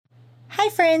Hi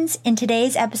friends! In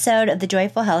today's episode of the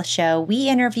Joyful Health Show, we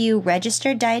interview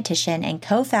registered dietitian and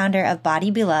co-founder of Body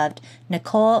Beloved,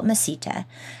 Nicole Mesita,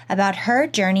 about her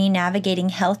journey navigating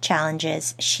health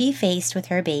challenges she faced with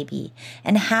her baby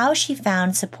and how she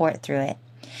found support through it.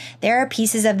 There are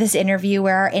pieces of this interview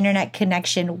where our internet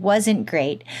connection wasn't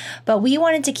great, but we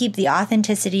wanted to keep the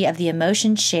authenticity of the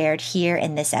emotions shared here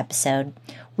in this episode.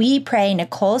 We pray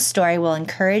Nicole's story will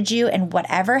encourage you in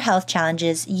whatever health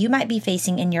challenges you might be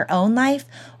facing in your own life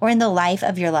or in the life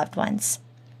of your loved ones.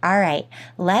 All right,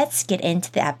 let's get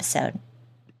into the episode.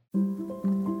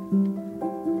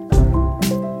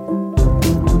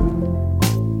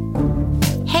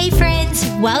 Hey friends,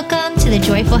 welcome to the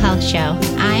Joyful Health Show.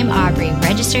 I'm Aubrey,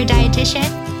 registered dietitian.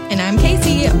 And I'm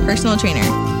Casey, personal trainer.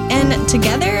 And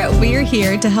together we're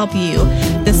here to help you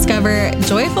discover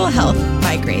joyful health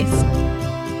by grace.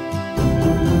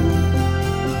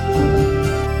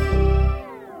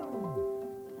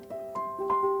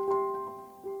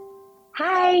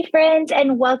 Hi, friends,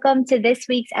 and welcome to this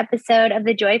week's episode of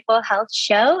the Joyful Health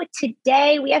Show.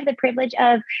 Today, we have the privilege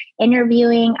of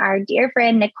interviewing our dear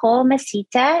friend, Nicole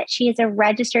Mesita. She is a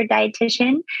registered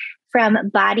dietitian from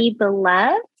Body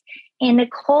Beloved. And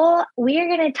Nicole, we are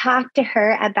going to talk to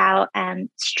her about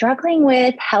struggling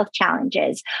with health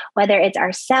challenges, whether it's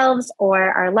ourselves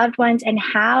or our loved ones, and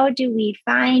how do we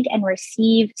find and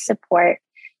receive support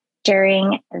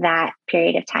during that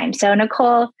period of time. So,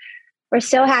 Nicole, we're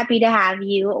so happy to have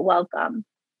you. Welcome.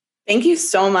 Thank you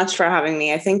so much for having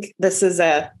me. I think this is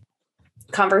a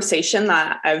conversation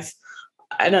that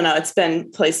it's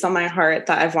been placed on my heart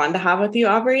that I've wanted to have with you,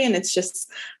 Aubrey. And it's just,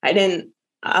 it's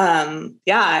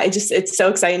so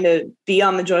exciting to be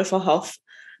on the Joyful Health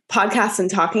podcast and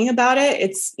talking about it.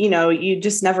 It's, you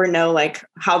just never know like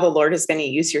how the Lord is going to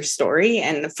use your story.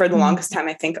 And for the longest time,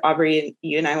 I think Aubrey,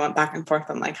 you and I went back and forth.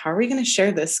 I'm like, how are we going to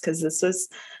share this? Because this was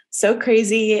so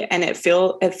crazy. And it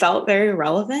felt very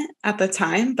relevant at the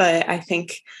time. But I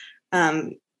think,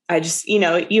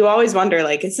 you always wonder,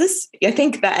 like, I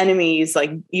think the enemy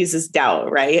uses doubt,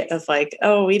 right? Of like,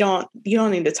 oh, you don't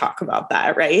need to talk about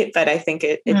that. Right. But I think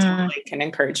it totally can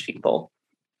encourage people.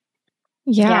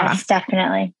 Yeah, yes,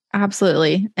 definitely.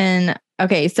 Absolutely. And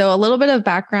okay. So a little bit of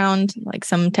background, like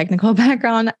some technical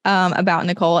background, about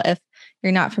Nicole, if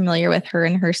you're not familiar with her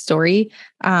and her story,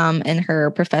 and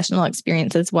her professional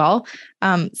experience as well.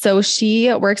 So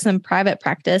she works in private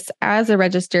practice as a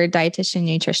registered dietitian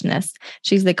nutritionist.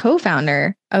 She's the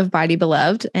co-founder of Body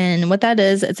Beloved. And what that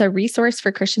is, it's a resource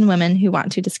for Christian women who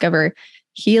want to discover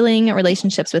healing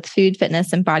relationships with food,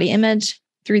 fitness, and body image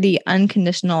through the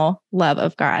unconditional love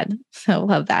of God. So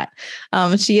love that.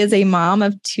 She is a mom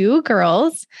of 2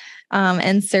 girls,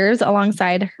 and serves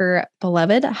alongside her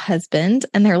beloved husband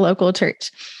in their local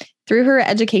church. Through her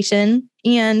education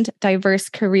and diverse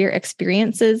career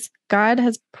experiences, God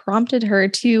has prompted her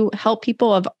to help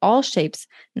people of all shapes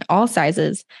and all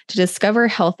sizes to discover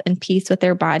health and peace with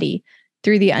their body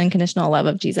through the unconditional love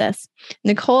of Jesus.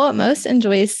 Nicole most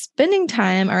enjoys spending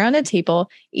time around a table,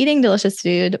 eating delicious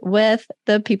food with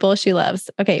the people she loves.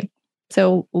 Okay.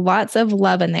 So lots of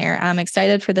love in there. I'm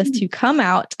excited for this to come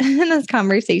out in this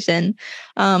conversation.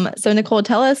 So Nicole,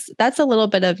 tell us, that's a little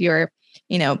bit of your,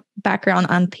 background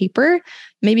on paper.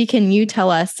 Maybe can you tell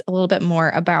us a little bit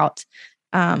more about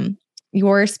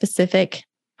your specific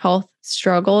health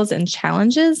struggles and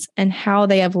challenges and how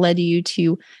they have led you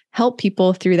to help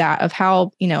people through that, of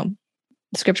how, the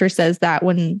scripture says that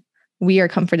when we are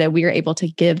comforted, we are able to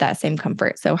give that same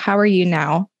comfort. So how are you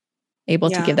now able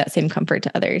to give that same comfort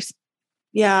to others?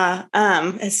 Yeah.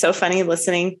 It's so funny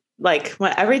listening. Like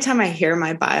every time I hear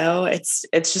my bio, it's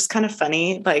just kind of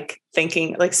funny, like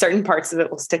thinking like certain parts of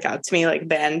it will stick out to me. Like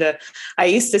the end, I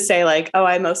used to say like, oh,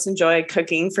 I most enjoy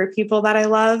cooking for people that I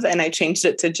love. And I changed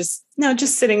it to just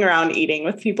sitting around eating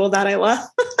with people that I love.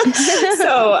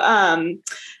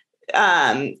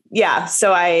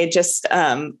 So I just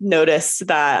noticed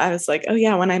that I was like, oh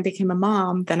yeah, when I became a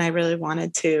mom, then I really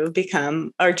wanted to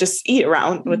become or just eat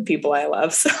around with people I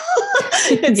love. So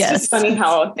it's just funny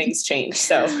how things change.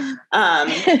 So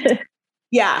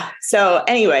So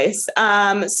anyways,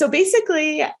 so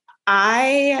basically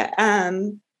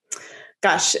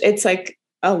it's like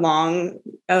a long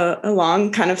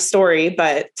kind of story,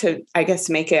 but to, I guess,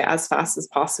 make it as fast as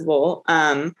possible.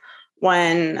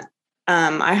 When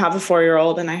I have a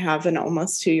 4-year-old and I have an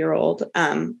almost 2-year-old.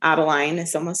 Adeline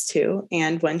is almost 2.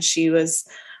 And when she was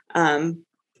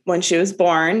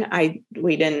born,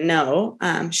 we didn't know.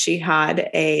 She had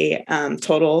a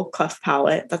total cleft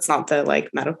palate. That's not the like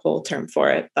medical term for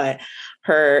it, but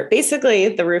basically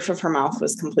the roof of her mouth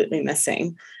was completely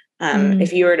missing.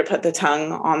 If you were to put the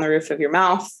tongue on the roof of your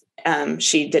mouth,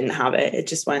 she didn't have it. It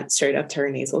just went straight up to her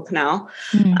nasal canal.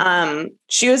 Mm-hmm.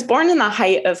 She was born in the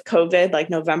height of COVID, like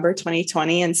November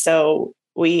 2020. And so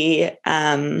let's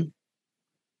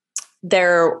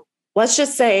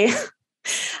just say,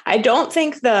 I don't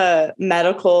think the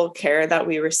medical care that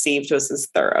we received was as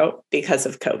thorough because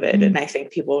of COVID. Mm-hmm. And I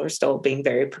think people were still being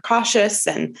very precautious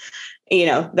and,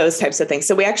 those types of things.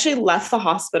 So we actually left the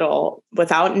hospital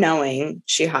without knowing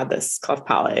she had this cleft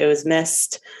palate. It was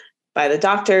missed by the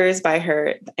doctors, by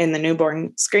her in the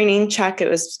newborn screening check. It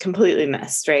was completely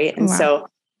missed. Right. And so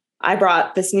I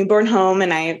brought this newborn home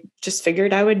and I just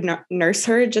figured I would nurse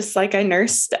her just like I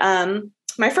nursed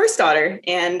my first daughter.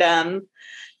 And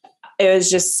it was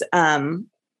just,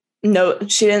 no,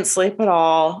 she didn't sleep at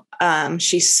all.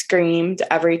 She screamed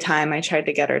every time I tried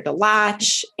to get her to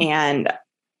latch. And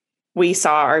we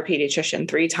saw our pediatrician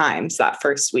 3 times that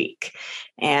first week.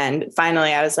 And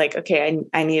finally I was like, okay,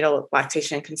 I need a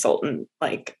lactation consultant,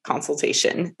 like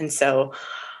consultation. And so,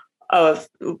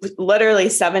 literally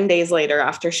 7 days later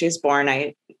after she was born,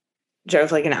 I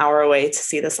drove like an hour away to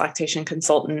see this lactation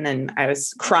consultant. And I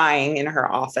was crying in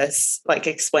her office, like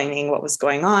explaining what was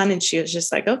going on. And she was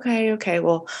just like, okay.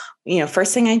 Well,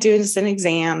 first thing I do is an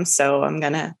exam. So I'm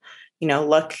going to,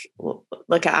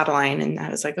 look at Adeline. And I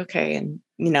was like, okay. And,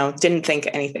 didn't think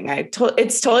anything.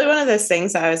 It's totally one of those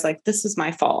things that I was like, this is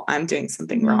my fault. I'm doing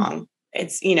something wrong.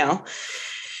 It's,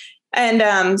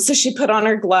 and so she put on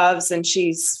her gloves and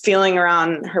she's feeling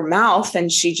around her mouth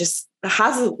and she just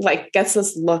gets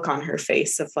this look on her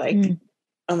face of like,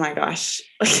 oh my gosh.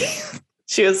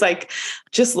 She was like,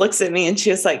 just looks at me and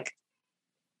she was like,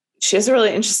 she has a really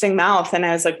interesting mouth. And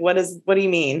I was like, what do you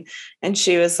mean? And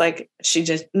she was like,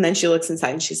 and then she looks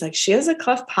inside and she's like, she has a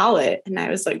cleft palate. And I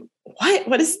was like,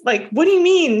 what do you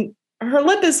mean? Her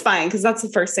lip is fine. Cause that's the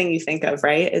first thing you think of,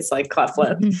 right? It's like cleft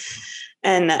lip.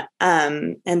 And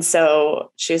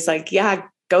so she was like, yeah,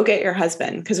 go get your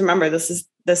husband. Cause remember, this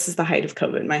is the height of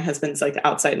COVID. My husband's like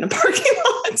outside in a parking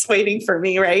lot waiting for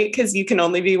me. Right. Cause you can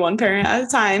only be one parent at a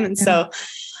time. And so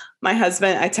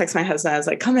I text my husband, I was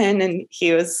like, come in. And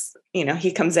he was,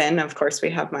 he comes in. Of course we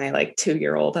have my like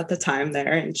 2-year-old at the time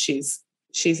there and she's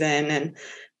in. And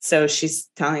so she's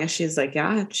telling us, she's like,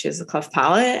 yeah, she has a cleft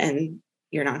palate and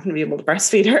you're not going to be able to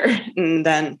breastfeed her. And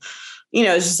then,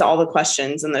 it's just all the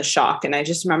questions and the shock. And I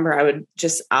just remember I would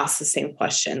just ask the same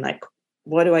question, like,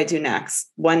 what do I do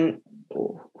next?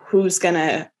 Who's going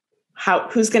to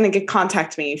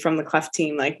contact me from the cleft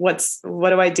team? Like, what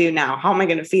do I do now? How am I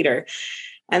going to feed her?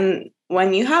 And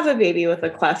when you have a baby with a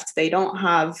cleft, they don't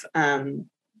have,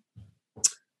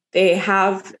 they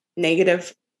have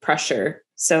negative pressure.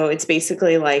 So it's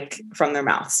basically like from their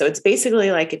mouth. So it's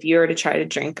basically like if you were to try to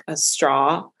drink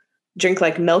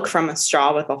like milk from a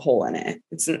straw with a hole in it,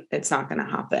 it's not going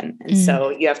to happen. And so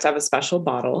you have to have a special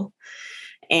bottle,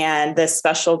 and this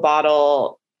special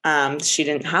bottle, she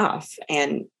didn't have,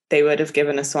 and they would have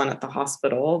given us one at the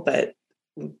hospital, but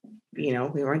we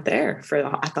weren't there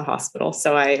at the hospital.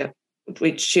 So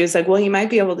she was like, well, you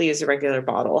might be able to use a regular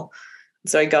bottle.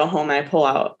 So I go home and I pull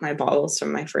out my bottles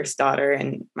from my first daughter,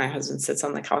 and my husband sits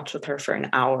on the couch with her for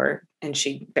an hour, and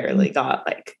she barely got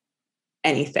like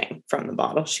anything from the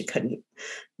bottle. She couldn't.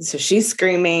 So she's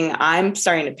screaming. I'm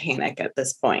starting to panic at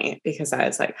this point because I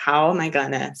was like, how am I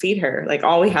going to feed her? Like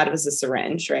all we had was a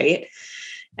syringe. Right.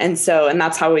 And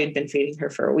that's how we'd been feeding her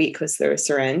for a week, was through a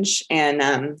syringe.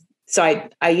 And, so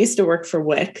I used to work for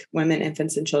WIC, Women,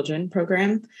 Infants, and Children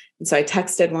program. And so I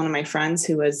texted one of my friends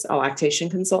who was a lactation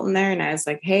consultant there. And I was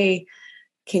like, hey,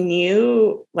 can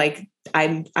you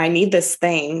I need this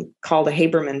thing called a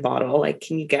Haberman bottle. Like,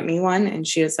 can you get me one? And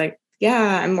she was like,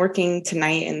 yeah, I'm working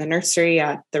tonight in the nursery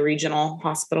at the regional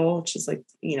hospital, which is like,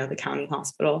 the county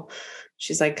hospital.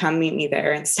 She's like, come meet me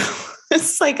there. And so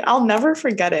it's like, I'll never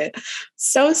forget it.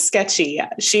 So sketchy.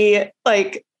 She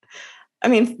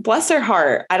bless her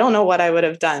heart. I don't know what I would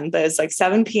have done, but it's like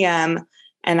 7 p.m.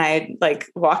 and I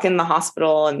walk in the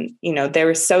hospital and, they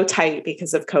were so tight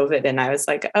because of COVID. And I was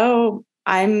like, oh,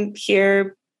 I'm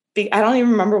here. I don't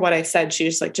even remember what I said. She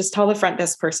was like, just tell the front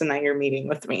desk person that you're meeting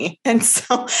with me. And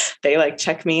so they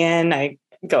check me in. I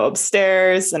go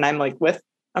upstairs and I'm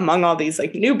among all these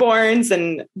newborns,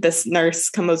 and this nurse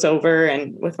comes over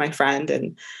and with my friend,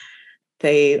 and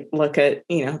they look at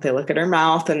her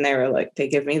mouth, and they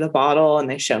give me the bottle and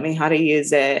they show me how to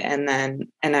use it. And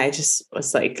I just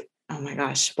was like, oh my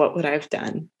gosh, what would I have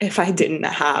done if I didn't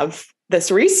have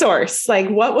this resource? Like,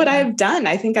 what would I have done?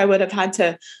 I think I would have had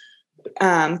to,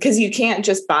 cause you can't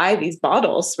just buy these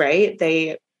bottles, right?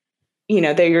 They're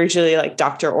usually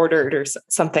doctor ordered or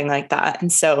something like that.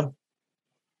 And so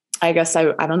I guess I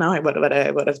don't know what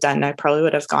I would have done. I probably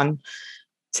would have gone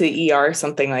to the ER or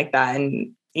something like that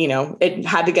and it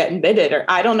had to get admitted, or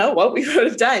I don't know what we would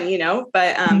have done,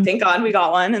 but thank God we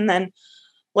got one. And then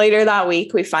later that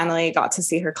week, we finally got to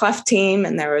see her cleft team,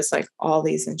 and there was like all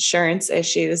these insurance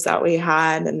issues that we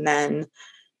had. And then,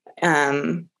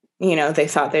 they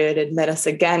thought they would admit us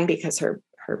again because her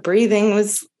breathing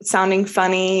was sounding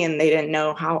funny, and they didn't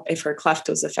know if her cleft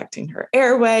was affecting her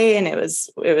airway. And it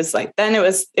was like, then it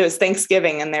was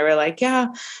Thanksgiving, and they were like, yeah,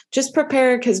 just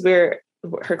prepare. Cause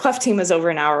her cleft team was over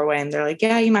an hour away, and they're like,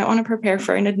 yeah, you might want to prepare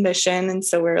for an admission. And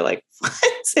so we're like, what?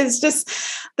 It's just,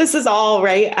 this is all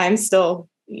right.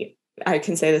 I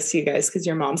can say this to you guys, cause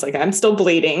your mom's like, I'm still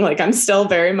bleeding. Like, I'm still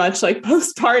very much like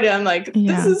postpartum. Like,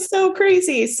 This is so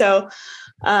crazy. So,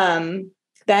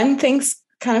 then things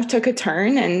kind of took a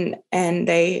turn, and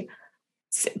they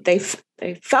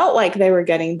felt like they were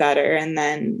getting better. And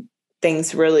then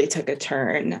things really took a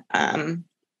turn,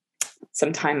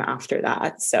 sometime after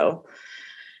that. So,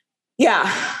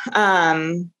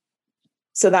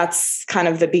 so that's kind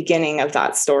of the beginning of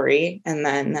that story. And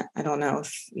then I don't know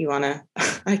if you want to,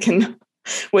 I can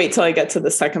wait till I get to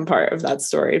the second part of that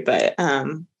story, but,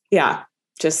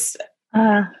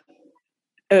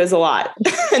 it was a lot.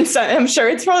 And so I'm sure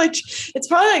it's probably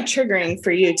like triggering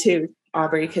for you too,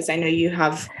 Aubrey, because I know you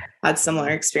have had similar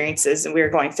experiences, and we were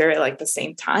going through it like the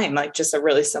same time, like just a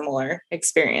really similar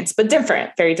experience, but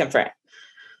different, very different.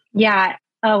 Yeah.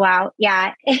 Oh, wow.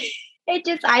 Yeah.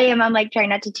 I'm like trying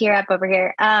not to tear up over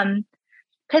here.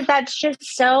 Cause that's just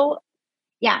so,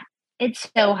 it's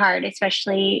so hard,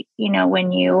 especially,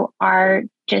 when you are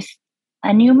just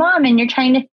a new mom and you're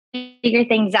trying to figure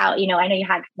things out. I know you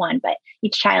had one, but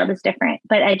each child is different.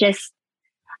 But it's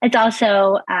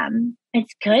also,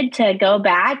 it's good to go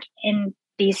back in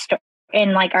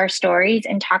in like our stories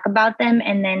and talk about them,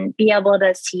 and then be able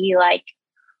to see like,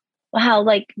 wow,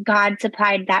 like God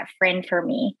supplied that friend for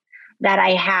me that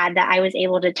I had, that I was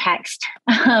able to text,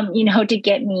 to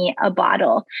get me a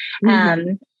bottle.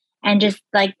 Mm-hmm. And just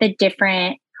like the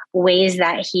different ways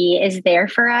that he is there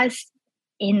for us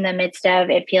in the midst of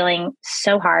it feeling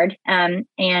so hard, and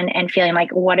feeling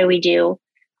like, what do we do?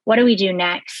 What do we do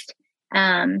next?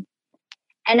 And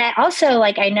I also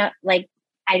like, I know, like,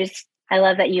 I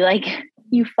love that you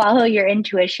you follow your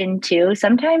intuition too.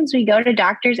 Sometimes we go to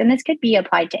doctors, and this could be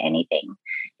applied to anything,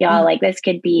 y'all. Mm-hmm. Like, this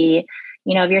could be,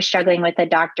 if you're struggling with a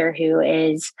doctor who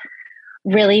is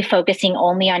really focusing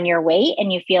only on your weight,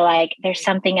 and you feel like there's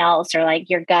something else, or like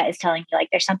your gut is telling you like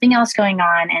there's something else going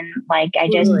on. And like, I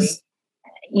just,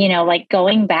 like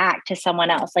going back to someone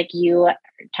else, like you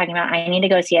talking about, I need to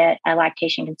go see a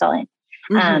lactation consultant.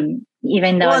 Mm-hmm.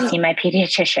 Even though I've seen my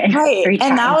pediatrician. Right. 3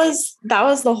 times. And that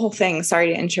was the whole thing. Sorry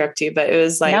to interrupt you, but it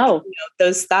was like,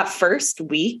 that first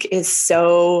week is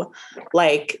so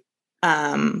like,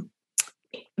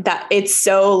 that it's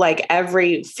so like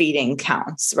every feeding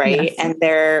counts, right? Yes. And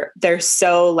they're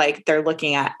so like, they're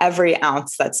looking at every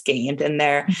ounce that's gained, and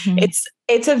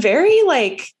it's a very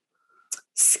like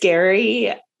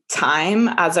scary time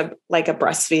as a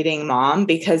breastfeeding mom,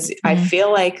 because I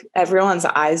feel like everyone's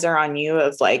eyes are on you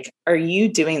of like, are you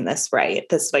doing this right?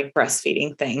 This like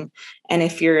breastfeeding thing. And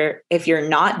if you're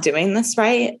not doing this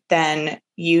right, then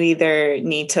you either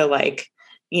need to like,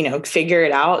 figure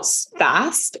it out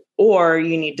fast, or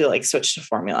you need to like switch to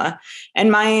formula.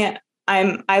 And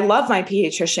I love my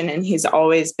pediatrician, and he's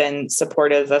always been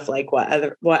supportive of like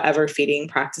whatever feeding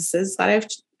practices that I've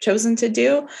chosen to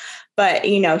do. But,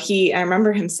 I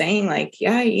remember him saying like,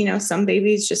 yeah, some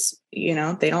babies just,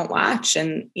 they don't latch,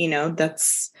 and,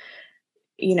 that's,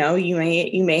 you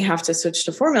may have to switch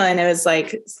to formula. And it was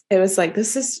like,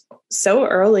 this is so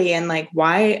early. And like,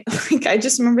 why, like, I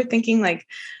just remember thinking like,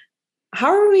 how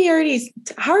are we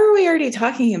already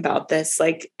talking about this?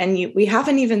 Like, and we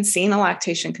haven't even seen a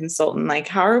lactation consultant. Like,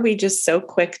 how are we just so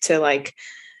quick to like,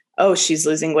 oh, she's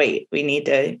losing weight, we need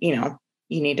to, you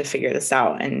need to figure this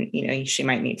out, and, she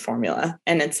might need formula.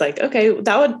 And it's like, okay,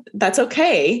 that's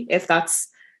okay if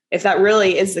that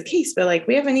really is the case. But like,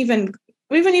 we haven't even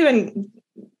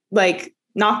like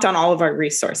knocked on all of our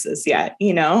resources yet,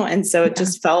 And so it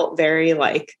just felt very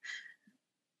like,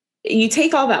 you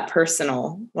take all that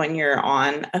personal when you're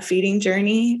on a feeding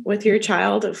journey with your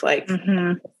child of like,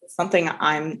 something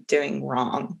I'm doing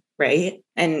wrong. Right.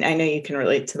 And I know you can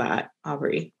relate to that,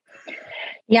 Aubrey.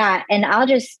 Yeah. And I'll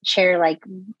just share like,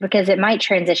 because it might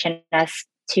transition us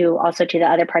to the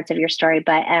other parts of your story,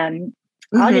 but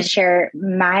I'll just share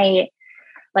my,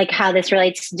 like how this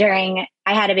relates during,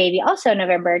 I had a baby also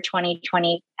November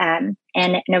 2020. And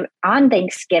on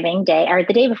Thanksgiving Day, or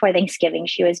the day before Thanksgiving,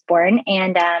 she was born,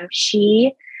 and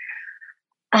she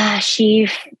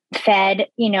fed,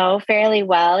 fairly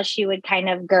well. She would kind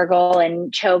of gurgle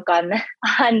and choke on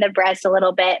the breast a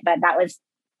little bit, but that was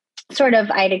sort of,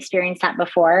 I'd experienced that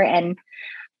before, and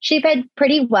she fed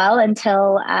pretty well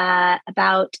until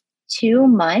about 2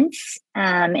 months.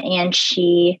 And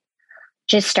she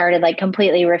just started like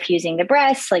completely refusing to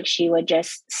breast. Like she would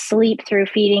just sleep through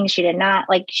feeding. She did not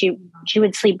like, she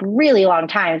would sleep really long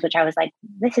times, which I was like,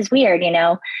 this is weird, you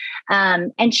know?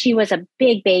 And she was a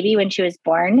big baby when she was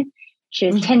born. She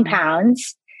was 10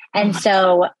 pounds. And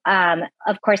so,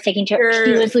 of course, taking to her,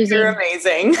 she was losing. You're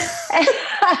amazing.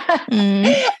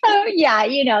 Yeah,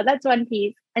 you know, that's one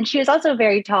piece. And she was also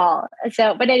very tall.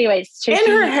 So, but anyways. So and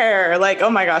her hair, like, oh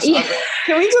my gosh. Yeah.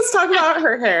 Can we just talk about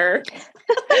her hair?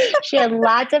 She had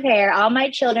lots of hair. All my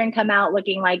children come out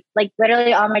looking like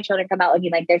literally all my children come out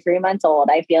looking like they're 3 months old.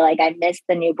 I feel like I missed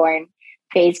the newborn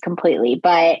phase completely,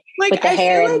 but like, with the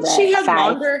hair and the she had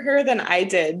size. longer hair than I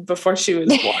did before she was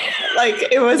born.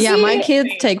 Like it was. Yeah, my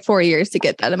kids take 4 years to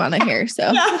get that amount of hair. So,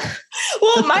 yeah.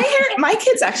 Well, my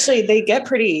kids actually, they get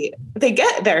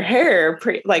their hair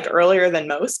pretty like earlier than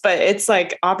most, but it's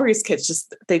like Aubrey's kids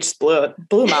they just blew them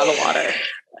out of the water.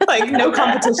 Like no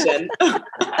competition.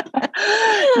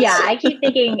 Yeah, I keep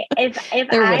thinking if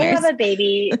I have a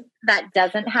baby that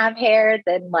doesn't have hair,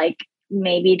 then like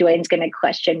maybe Dwayne's going to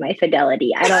question my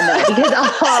fidelity. I don't know,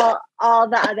 because all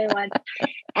the other ones.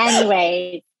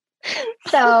 Anyway,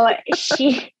 so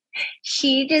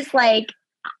she just like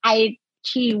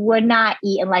she would not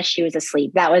eat unless she was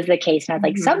asleep. That was the case. And I was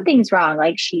like, something's wrong.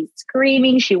 Like she's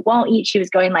screaming, she won't eat. She was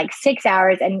going like 6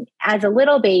 hours. And as a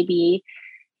little baby,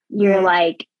 you're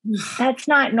like, that's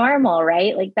not normal,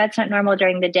 right? Like that's not normal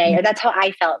during the day. Or that's how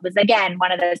I felt. It was again,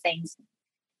 one of those things.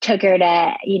 Took her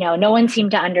to, you know, no one seemed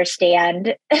to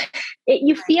understand it.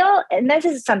 You feel, and this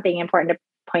is something important to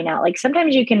point out. Like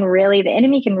sometimes the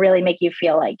enemy can really make you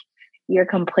feel like you're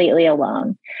completely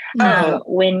alone.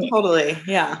 Totally.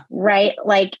 Yeah. Right.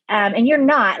 Like, and you're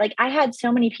not. Like I had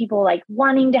so many people like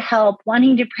wanting to help,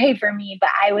 wanting to pray for me,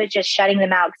 but I was just shutting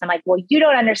them out because I'm like, well, you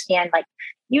don't understand. Like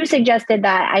you suggested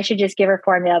that I should just give her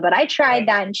formula, but I tried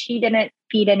that and she didn't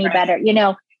feed any better, you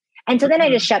know? And so then I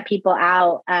just shut people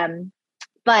out.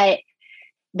 But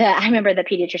I remember the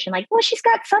pediatrician like, well, she's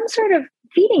got some sort of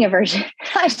feeding aversion.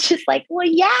 I was just like, well,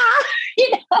 yeah, you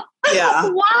know,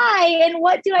 why? And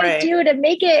what do I do to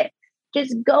make it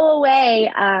just go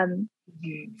away?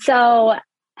 So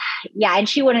yeah. And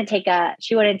she wouldn't take a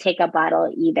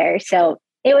bottle either. So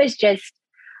it was just,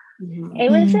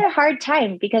 it was a hard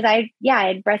time because I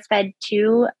had breastfed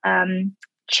 2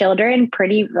 children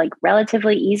pretty like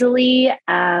relatively easily.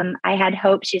 I had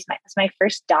hope. She was my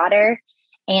first daughter.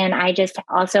 And I just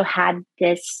also had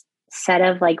this set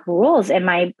of like rules in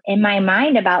my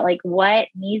mind about like what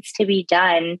needs to be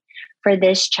done for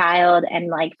this child and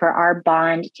like for our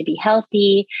bond to be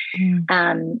healthy.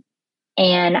 And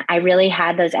I really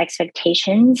had those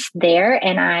expectations there,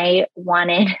 and I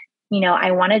wanted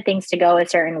things to go a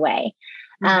certain way.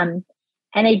 And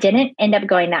they didn't end up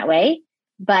going that way,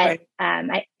 but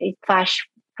I flash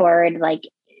forward, like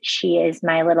she is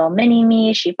my little mini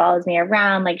me. She follows me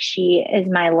around. Like she is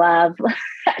my love. But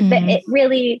it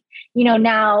really, you know,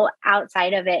 now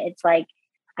outside of it, it's like,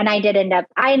 and I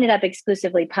ended up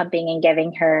exclusively pumping and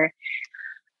giving her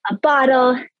a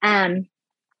bottle.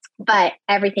 But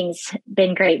everything's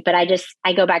been great. But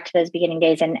I go back to those beginning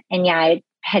days and yeah, I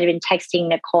had been texting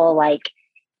Nicole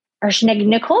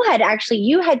Nicole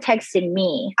you had texted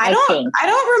me. I think. I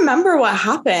don't remember what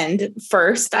happened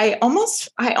first. I almost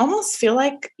feel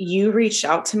like you reached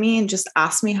out to me and just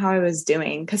asked me how I was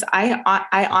doing. Cause I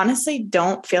honestly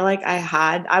don't feel like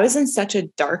I was in such a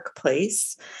dark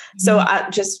place. So I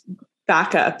just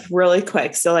back up really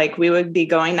quick. So like we would be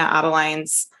going to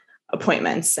Adeline's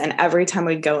appointments, and every time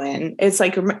we'd go in, it's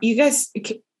like, you guys,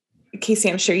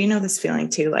 Casey, I'm sure you know this feeling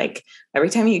too. Like every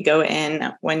time you go in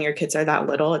when your kids are that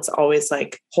little, it's always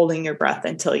like holding your breath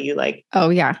until you like. Oh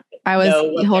yeah. I was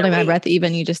holding my breath,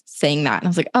 even you just saying that. And I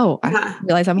was like, oh, I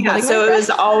realize I'm holding my breath.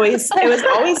 It was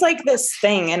always like this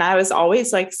thing. And I was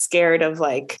always like scared of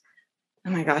like,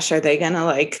 oh my gosh, are they going to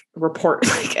like report?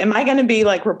 Like, am I going to be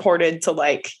like reported to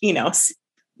like,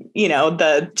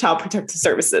 the Child Protective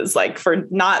Services, like for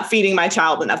not feeding my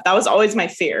child enough? That was always my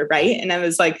fear. Right. And I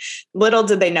was like, little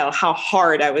did they know how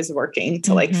hard I was working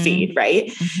to like feed.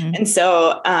 Right. And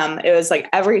so, it was like,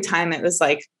 every time it was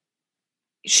like,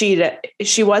 she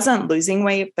wasn't losing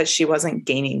weight, but she wasn't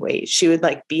gaining weight. She would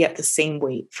like be at the same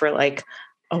weight for like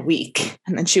a week,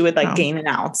 and then she would like gain an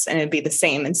ounce and it'd be the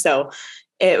same. And so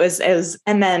it was,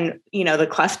 and then, the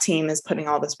Cleft team is putting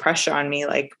all this pressure on me.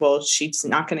 Like, well, she's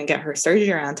not going to get her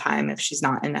surgery on time if she's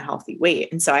not in a healthy weight.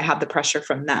 And so I had the pressure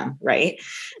from them. Right.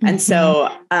 And so,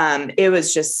 it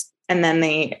was just, and then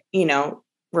they,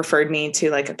 referred me to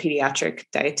like a pediatric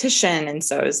dietitian. And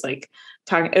so it was like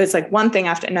talking. It was like one thing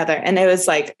after another. And it was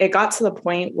like, it got to the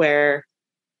point where,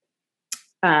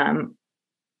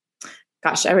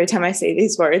 gosh, every time I say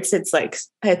these words, it's like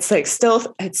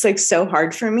so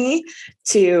hard for me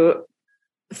to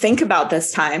think about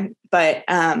this time. But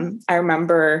I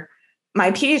remember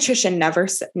my pediatrician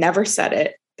never said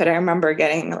it, but I remember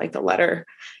getting like the letter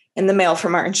in the mail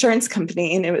from our insurance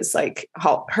company. And it was like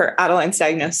her Adeline's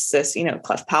diagnosis,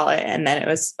 cleft palate. And then it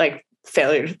was like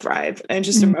failure to thrive. And I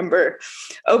just remember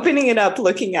opening it up,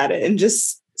 looking at it and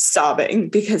just sobbing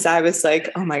because I was like,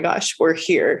 oh my gosh, we're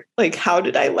here. Like, how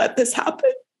did I let this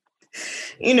happen?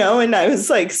 And I was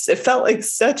like, it felt like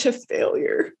such a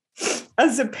failure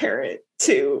as a parent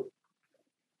to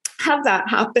have that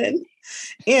happen.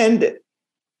 And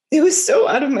it was so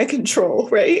out of my control.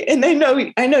 Right. And I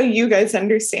know you guys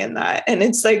understand that. And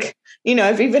it's like,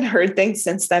 I've even heard things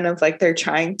since then of like, they're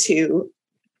trying to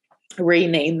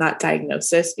rename that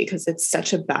diagnosis because it's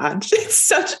such a bad,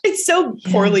 it's so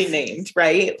poorly named.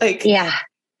 Right. Like, yeah,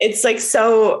 it's like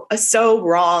so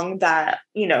wrong that,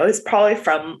 it's probably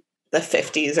from the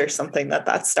 50s or something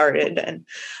that started. And,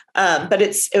 but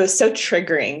it was so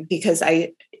triggering because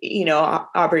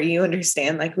Aubrey, you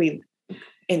understand, like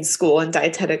in school, in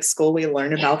dietetic school, we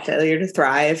learn about failure to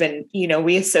thrive. And,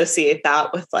 we associate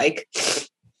that with like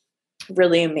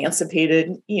really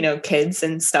emancipated, kids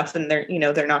and stuff. And they're,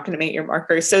 they're not going to make your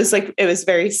markers. So it's like, it was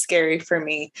very scary for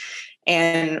me.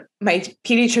 And my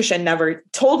pediatrician never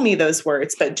told me those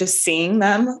words, but just seeing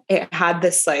them, it had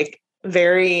this like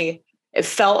it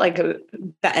felt like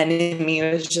the enemy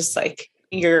was just like,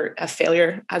 you're a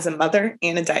failure as a mother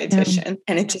and a dietitian. Yeah.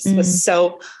 And it just was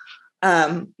so,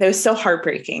 it was so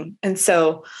heartbreaking. And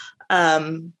so, at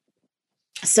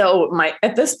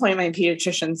this point, my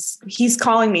pediatrician's, he's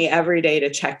calling me every day to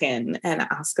check in and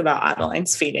ask about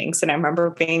Adeline's feedings. And I remember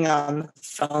being on the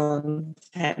phone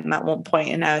and at one point,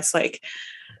 and I was like,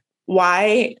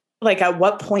 why, like, at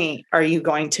what point are you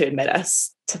going to admit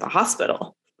us to the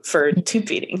hospital for tube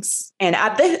feedings? And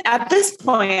at this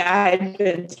point, I had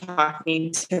been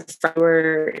talking to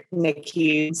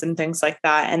NICUs and things like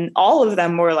that. And all of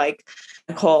them were like,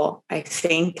 Nicole, I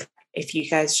think if you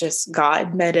guys just got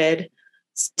admitted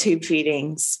tube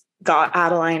feedings, got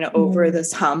Adeline over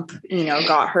this hump,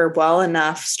 got her well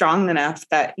enough, strong enough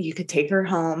that you could take her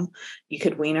home, you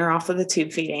could wean her off of the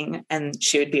tube feeding and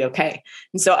she would be okay.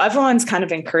 And so everyone's kind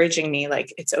of encouraging me,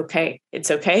 like, it's okay.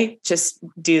 Just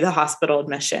do the hospital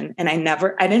admission. And I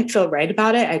didn't feel right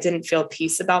about it. I didn't feel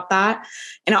peace about that.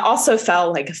 And it also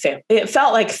felt like it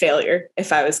felt like failure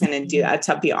if I was going to do that,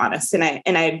 to be honest. And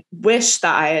I wish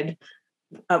that I had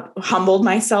humbled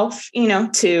myself,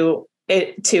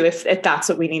 if that's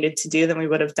what we needed to do, then we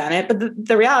would have done it. But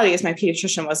the reality is my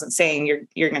pediatrician wasn't saying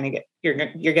you're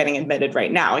getting admitted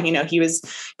right now.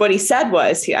 What he said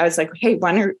was, I was like, hey,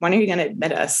 when are you going to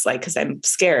admit us? Like, cause I'm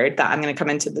scared that I'm going to come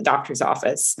into the doctor's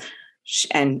office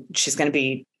and she's going to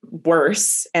be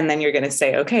worse. And then you're going to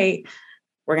say, okay,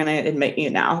 we're going to admit you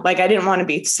now. Like, I didn't want to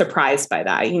be surprised by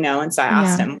that, And so I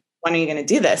asked him, when are you going to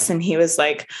do this? And he was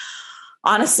like,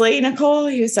 honestly, Nicole,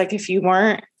 he was like, if you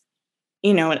weren't,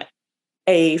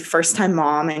 a first-time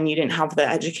mom and you didn't have the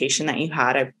education that you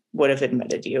had, I would have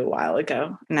admitted you a while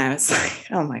ago. And I was like,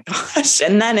 oh my gosh.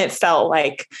 And then it felt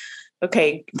like,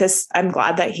 okay, I'm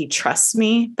glad that he trusts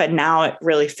me, but now it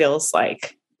really feels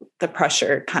like the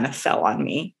pressure kind of fell on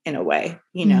me in a way,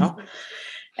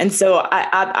 And so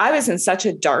I was in such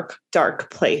a dark, dark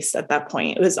place at that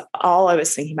point. It was all I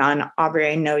was thinking about. And Aubrey,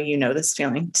 I know you know this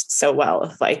feeling so well,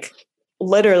 of like,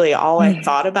 literally all I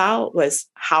thought about was,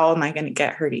 how am I going to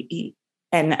get her to eat?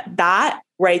 And that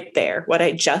right there, what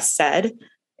I just said,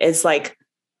 is like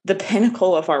the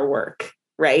pinnacle of our work,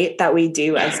 right? That we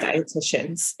do as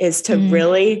dietitians, is to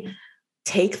really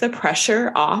take the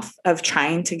pressure off of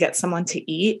trying to get someone to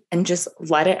eat and just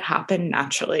let it happen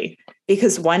naturally.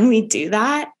 Because when we do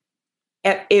that,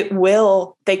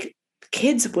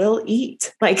 kids will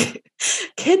eat. Like,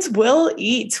 kids will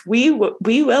eat. We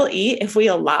will eat if we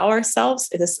allow ourselves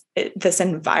this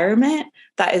environment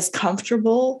that is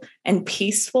comfortable and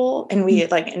peaceful, and we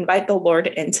like invite the Lord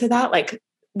into that. Like,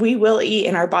 we will eat,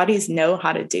 and our bodies know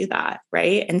how to do that,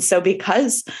 right? And so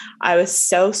because I was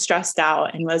so stressed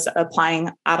out and was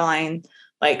applying Adeline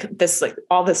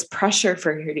all this pressure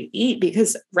for her to eat,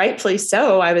 because rightfully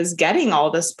so, I was getting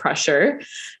all this pressure.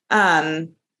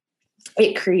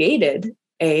 It created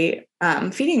a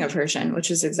feeding aversion,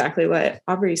 which is exactly what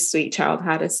Aubrey's sweet child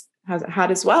had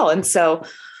as well. And so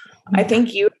I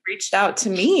think you reached out to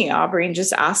me, Aubrey, and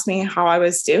just asked me how I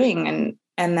was doing.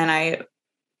 And then I,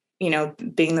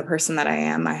 being the person that I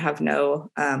am, I have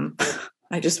no,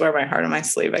 I just wear my heart on my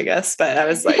sleeve, I guess. But I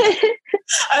was like,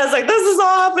 I was like, this is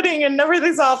all happening and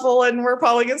everything's awful. And we're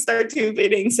probably going to start tube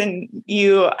feedings. And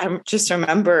I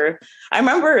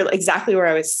remember exactly where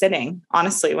I was sitting,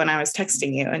 honestly, when I was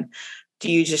texting you, and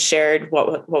you just shared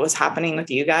what was happening with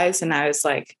you guys. And I was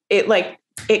like,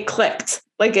 it clicked,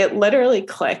 like it literally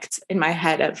clicked in my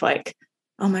head of like,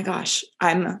 oh my gosh,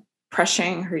 I'm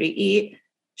pressuring her to eat.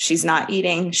 She's not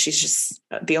eating. She's just,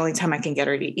 the only time I can get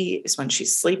her to eat is when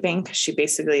she's sleeping, because she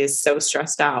basically is so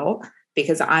stressed out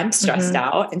because I'm stressed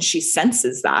out, and she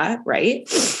senses that. Right.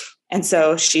 And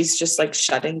so she's just like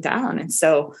shutting down. And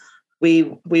so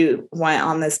we went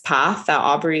on this path that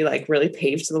Aubrey like really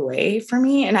paved the way for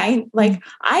me. And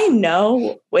I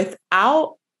know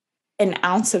without an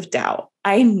ounce of doubt,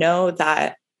 I know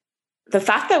that the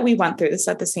fact that we went through this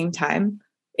at the same time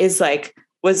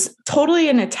was totally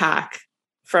an attack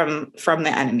from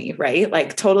the enemy, right?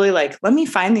 Like totally like, let me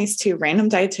find these two random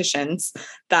dietitians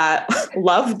that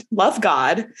love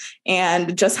God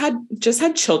and just had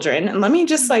children. And let me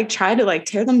just like try to like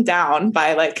tear them down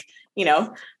by like,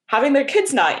 having their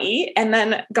kids not eat. And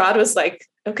then God was like,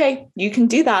 okay, you can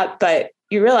do that. But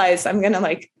you realize I'm going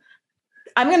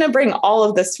to bring all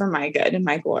of this for my good and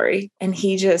my glory. And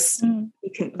he just,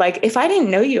 like, if I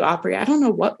didn't know you, Aubrey, I don't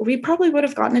know what, we probably would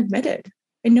have gotten admitted.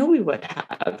 I know we would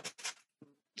have.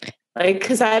 Like,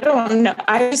 cause I don't know.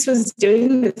 I just was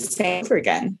doing the same over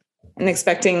again and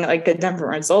expecting like a different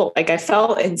result. Like I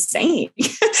felt insane.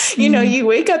 You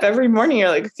wake up every morning, you're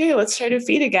like, okay, let's try to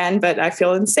feed again. But I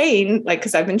feel insane. Like,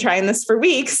 cause I've been trying this for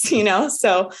weeks,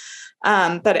 so,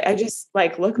 but I just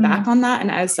like look back on that. And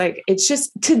I was like, it's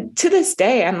just to this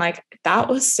day, I'm like, that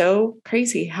was so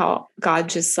crazy how God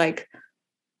just like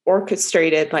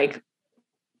orchestrated, like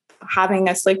having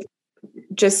us like,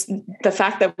 just the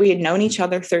fact that we had known each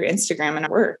other through Instagram and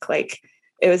our work, like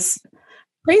it was,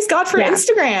 praise God for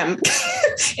Instagram.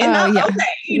 And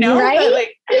right? But,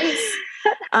 like,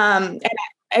 and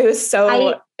it was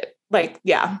so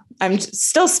I'm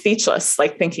still speechless,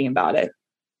 like thinking about it.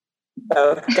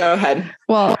 So go ahead.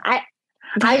 Well, I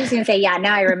was going to say,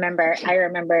 now I remember.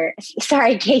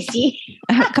 Sorry, Casey.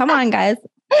 Come on, guys.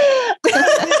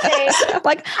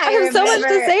 Like I have so much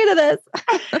to say to this.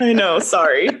 I know.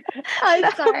 Sorry. I'm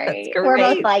sorry.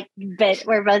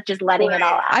 We're both just letting it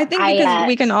all out. I think because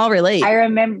we can all relate. I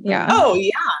remember. Yeah. Oh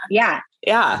yeah.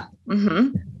 Yeah.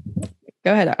 Mm-hmm.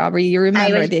 Go ahead, Aubrey. You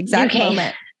remember the exact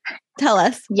moment. Tell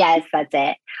us. Yes, that's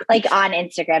it. Like on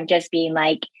Instagram, just being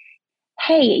like,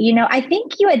 hey, I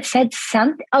think you had said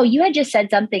something. Oh, you had just said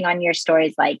something on your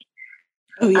stories like,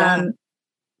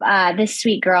 this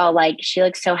sweet girl, like she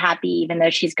looks so happy, even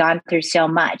though she's gone through so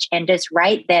much. And just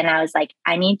right then I was like,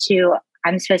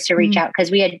 I'm supposed to reach out, because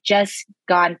we had just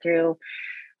gone through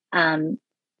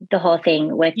the whole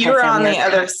thing with you were on the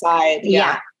other side.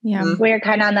 Yeah. We were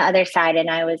kind of on the other side. And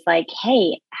I was like,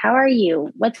 hey, how are you?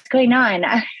 What's going on?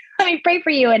 Let me pray for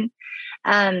you.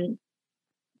 And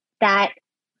that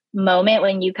moment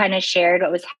when you kind of shared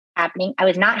what was happening, I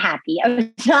was not happy. I was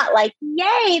not like,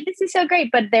 yay, this is so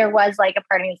great. But there was like a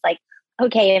part of me was like,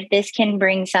 okay, if this can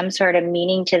bring some sort of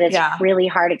meaning to this really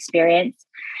hard experience,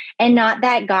 and not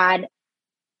that God,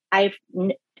 I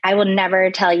will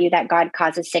never tell you that God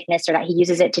causes sickness or that he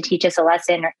uses it to teach us a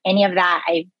lesson or any of that.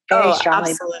 I very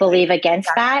strongly believe against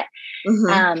that.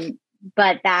 Mm-hmm.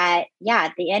 But that,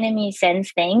 the enemy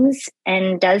sends things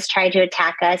and does try to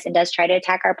attack us and does try to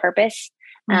attack our purpose.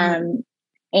 And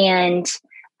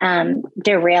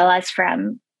derail us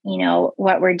from,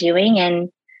 what we're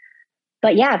doing.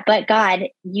 But God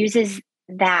uses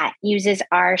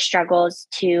our struggles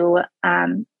to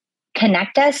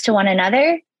connect us to one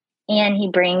another, and he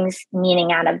brings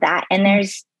meaning out of that. And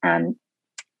there's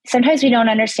sometimes we don't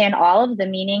understand all of the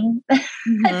meaning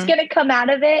that's going to come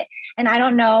out of it. And I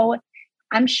don't know,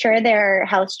 I'm sure there are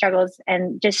health struggles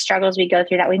and just struggles we go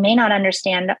through that we may not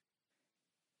understand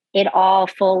it all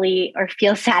fully or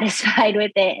feel satisfied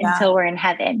with it until we're in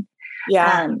heaven.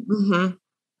 Yeah.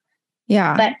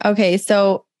 Yeah. But okay.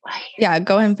 So go ahead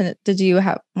and finish. Did you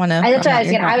want to? That's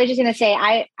what I was just going to say.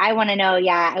 I want to know.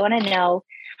 I want to know,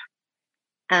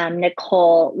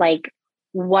 Nicole, like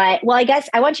I guess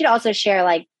I want you to also share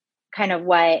like kind of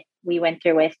what we went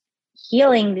through with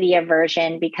healing the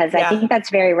aversion, because I think that's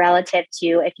very relative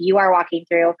to if you are walking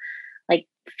through like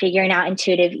figuring out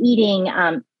intuitive eating,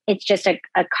 it's just a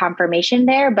confirmation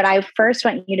there. But I first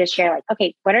want you to share like,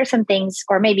 okay, what are some things,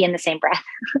 or maybe in the same breath,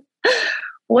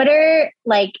 what are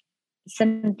like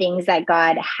some things that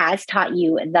God has taught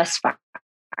you thus far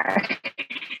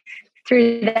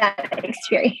through that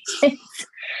experience?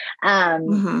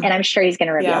 And I'm sure he's going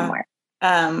to reveal more.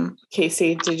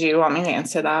 Casey, did you want me to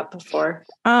answer that before?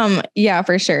 Yeah,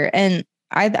 for sure. And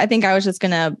I think I was just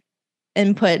going to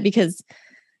input because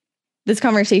this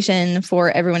conversation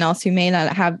for everyone else who may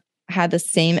not have had the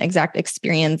same exact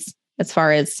experience as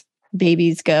far as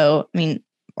babies go. I mean,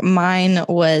 mine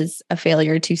was a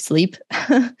failure to sleep.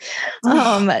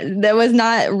 That was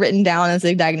not written down as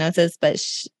a diagnosis, but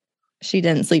she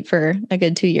didn't sleep for a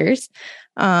good 2 years.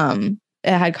 It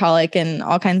had colic and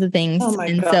all kinds of things. Oh my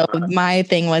and God. so my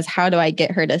thing was, how do I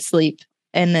get her to sleep?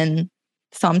 And then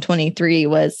Psalm 23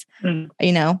 was,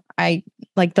 I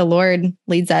like the Lord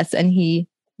leads us and he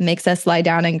makes us lie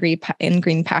down in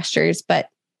green pastures, but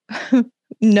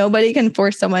nobody can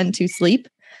force someone to sleep.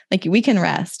 Like we can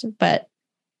rest, but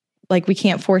like we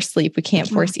can't force sleep. We can't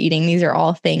force eating. These are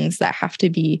all things that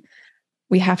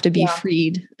we have to be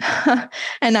freed.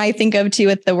 And I think of too,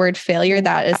 with the word failure,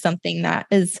 that is something that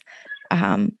is,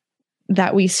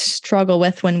 that we struggle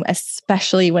with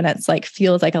especially when it's like,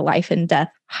 feels like a life and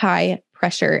death, high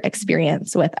pressure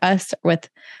experience with us, with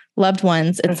loved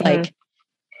ones. It's like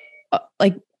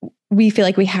we feel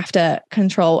like we have to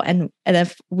control. And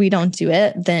if we don't do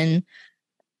it, then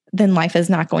life is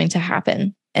not going to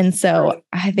happen. And so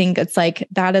I think it's like,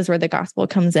 that is where the gospel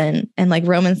comes in. And like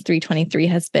Romans 3:23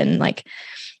 has been like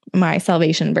my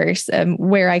salvation verse,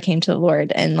 where I came to the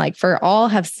Lord, and like, for all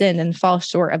have sinned and fall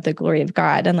short of the glory of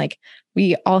God. And like,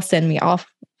 we all sin, we all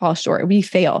fall short, we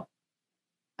fail.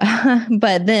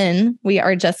 But then we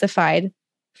are justified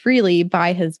freely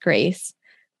by his grace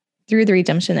through the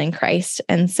redemption in Christ.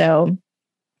 And so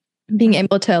being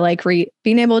able to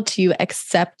being able to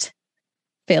accept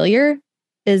failure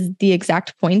is the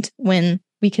exact point when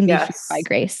we can be freed by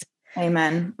grace.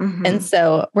 Amen. Mm-hmm. And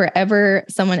so wherever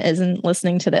someone isn't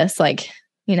listening to this, like,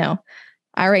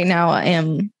 I right now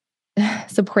am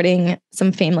supporting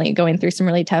some family going through some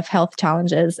really tough health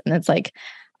challenges. And it's like,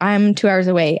 I'm 2 hours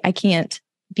away. I can't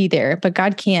be there, but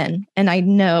God can. And I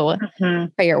know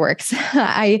prayer works.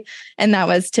 And that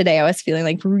was today. I was feeling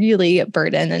like really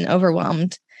burdened and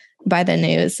overwhelmed by the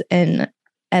news. And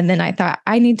then I thought,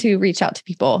 I need to reach out to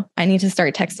people. I need to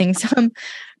start texting some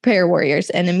prayer warriors.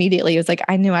 And immediately it was like,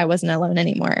 I knew I wasn't alone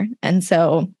anymore. And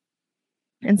so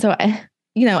I,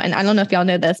 and I don't know if y'all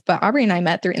know this, but Aubrey and I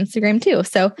met through Instagram too.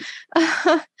 So,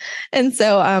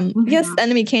 yes, the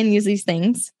enemy can use these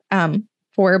things,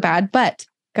 for bad, but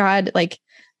God, like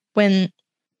when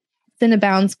sin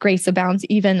abounds, grace abounds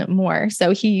even more.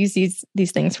 So he used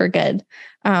these things for good.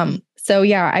 So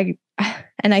yeah,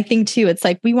 I think too, it's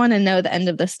like, we want to know the end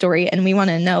of the story, and we want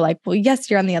to know like, well, yes,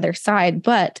 you're on the other side,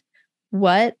 but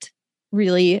what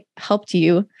really helped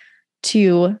you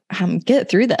to get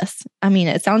through this? I mean,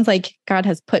 it sounds like God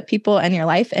has put people in your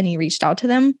life and he reached out to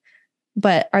them,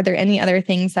 but are there any other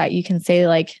things that you can say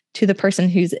like to the person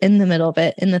who's in the middle of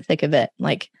it, in the thick of it?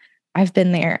 Like, I've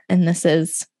been there, and this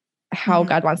is how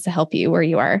God wants to help you where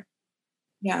you are.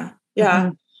 Yeah.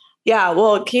 Yeah. Yeah.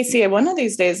 Well, Casey, one of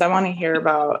these days I want to hear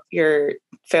about your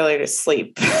failure to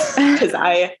sleep, because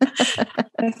I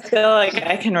feel like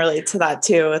I can relate to that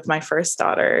too with my first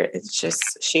daughter. It's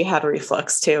just, she had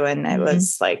reflux too. And it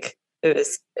was like, it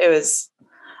was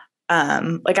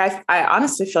like, I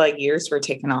honestly feel like years were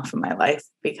taken off of my life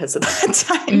because of that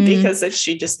time, because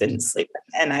she just didn't sleep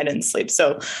and I didn't sleep.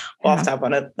 So we'll have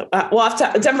to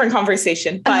have a different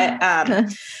conversation, but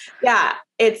yeah,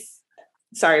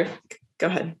 sorry, go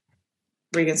ahead.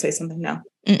 Were you going to say something? No.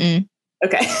 Mm-mm.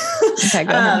 Okay. Okay,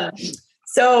 go ahead.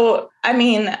 So, I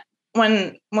mean,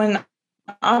 when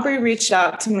Aubrey reached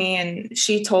out to me and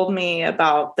she told me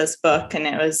about this book, and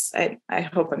it was, I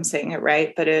hope I'm saying it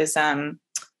right, but it was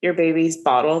Your Baby's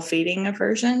Bottle Feeding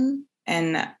Aversion.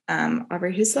 And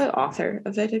Aubrey, who's the author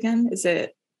of it again? Is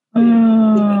it?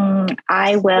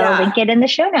 I will link it in the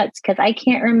show notes because I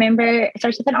can't remember. It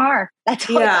starts with an R. That's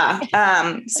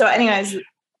all. So anyways,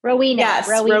 Rowena. Yes,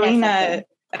 Rowena.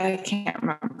 Something. I can't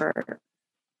remember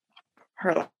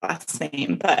her last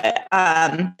name, but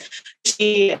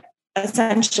she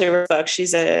essentially wrote a book.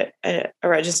 She's a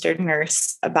registered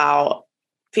nurse about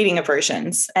feeding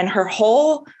aversions, and her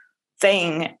whole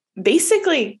thing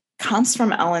basically comes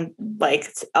from Ellen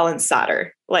Satter.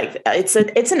 Like it's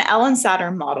an Ellen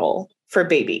Satter model for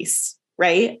babies,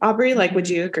 right? Aubrey, like, would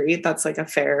you agree that's like a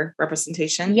fair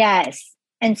representation? Yes.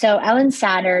 And so Ellen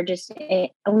Satter,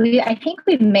 I think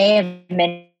we may have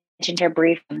mentioned her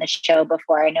brief on the show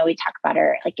before. I know we talked about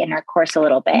her like in our course a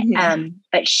little bit,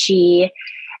 but she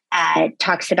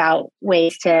talks about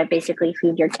ways to basically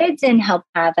feed your kids and help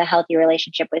have a healthy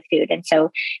relationship with food. And so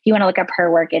if you want to look up her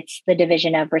work, it's the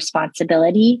division of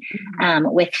responsibility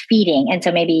with feeding. And so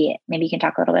maybe you can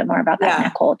talk a little bit more about that,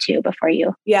 Nicole, too, before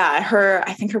you. Yeah.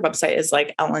 I think her website is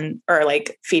like Ellen, or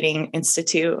like Feeding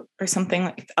Institute or something,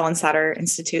 like Ellen Satter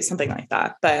Institute, something like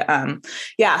that. But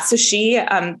so she,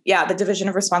 the division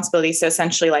of responsibility. So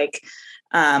essentially like,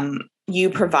 you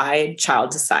provide,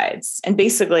 child decides. And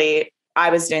basically I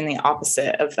was doing the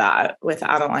opposite of that with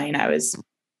Adeline. I was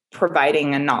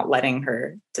providing and not letting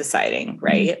her deciding,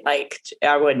 right? Mm-hmm. Like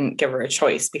I wouldn't give her a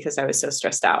choice because I was so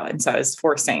stressed out. And so I was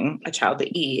forcing a child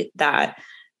to eat that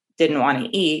didn't want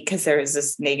to eat because there was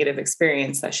this negative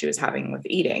experience that she was having with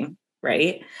eating,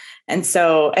 right? And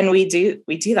so, and we do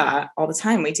that all the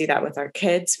time. We do that with our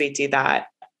kids. We do that,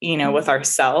 with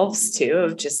ourselves too,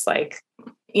 of just like,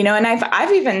 and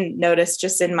I've even noticed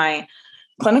just in my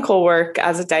clinical work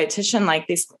as a dietitian, like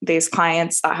these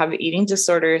clients that have eating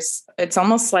disorders, it's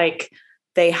almost like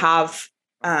they have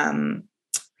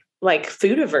like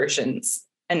food aversions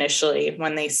initially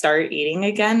when they start eating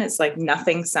again. It's like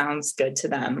nothing sounds good to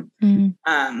them. Mm.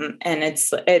 And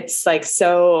it's like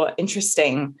so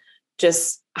interesting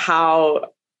just how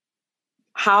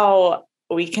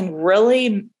we can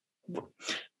really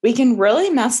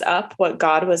mess up what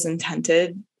God was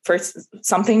intended for,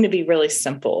 something to be really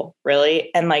simple,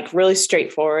 really, and like really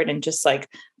straightforward, and just like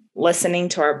listening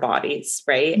to our bodies.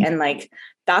 Right. Mm-hmm. And like,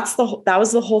 that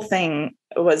was the whole thing,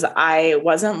 was I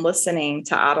wasn't listening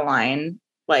to Adeline.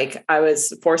 Like I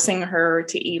was forcing her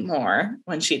to eat more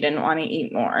when she didn't want to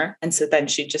eat more. And so then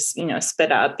she just,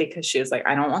 spit up because she was like,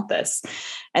 I don't want this.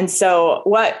 And so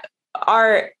what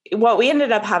we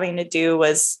ended up having to do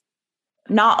was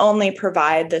not only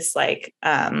provide this like,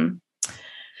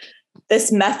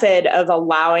 this method of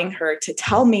allowing her to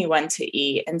tell me when to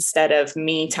eat instead of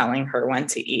me telling her when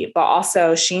to eat, but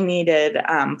also she needed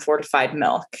fortified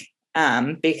milk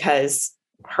because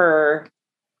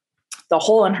the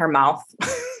hole in her mouth,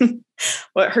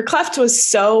 her cleft was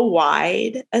so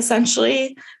wide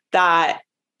essentially that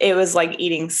it was like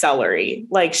eating celery.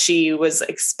 Like she was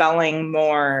expelling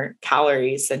more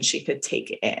calories than she could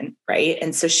take in. Right.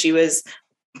 And so she was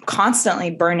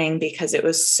constantly burning because it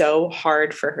was so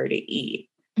hard for her to eat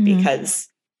because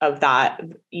of that,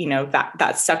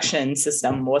 that suction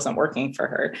system wasn't working for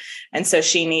her. And so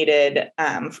she needed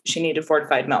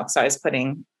fortified milk. So I was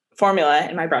putting formula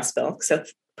in my breast milk. So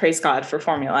praise God for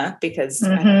formula, because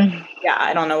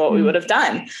I don't know what we would have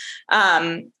done.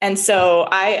 And so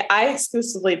I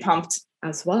exclusively pumped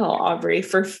as well, Aubrey,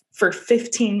 for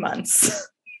 15 months.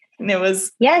 And it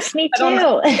was, yes, me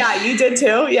too. Yeah, you did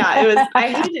too. Yeah, it was, I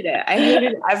hated it. I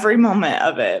hated every moment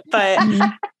of it. But,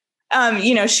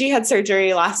 she had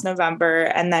surgery last November,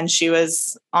 and then she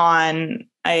was on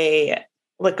a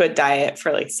liquid diet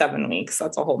for like 7 weeks.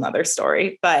 That's a whole nother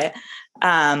story. But,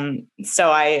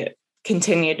 so I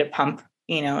continued to pump,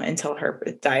 until her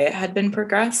diet had been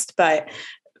progressed. But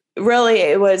really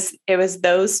it was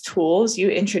those tools, you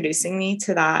introducing me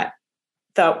to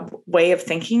the way of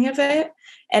thinking of it.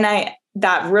 And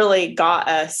that really got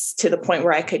us to the point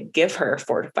where I could give her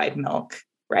fortified milk.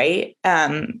 Right.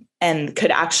 And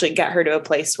could actually get her to a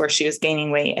place where she was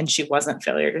gaining weight and she wasn't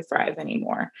failure to thrive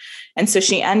anymore. And so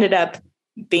she ended up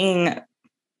being,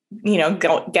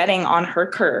 getting on her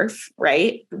curve,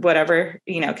 right? Whatever,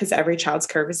 because every child's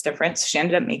curve is different. So she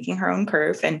ended up making her own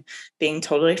curve and being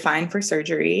totally fine for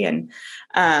surgery.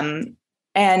 But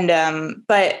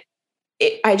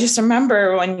I just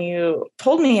remember when you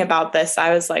told me about this,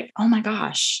 I was like, oh my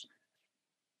gosh,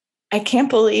 I can't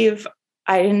believe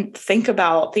I didn't think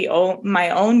about my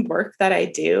own work that I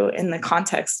do in the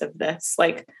context of this.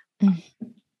 Like,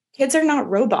 kids are not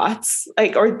robots,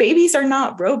 or babies are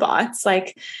not robots.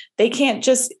 Like, they can't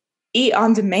just eat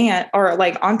on demand or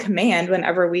like on command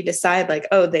whenever we decide like,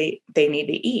 oh, they need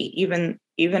to eat, even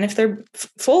if they're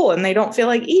full and they don't feel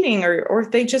like eating, or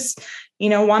if they just,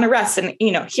 want to rest. And,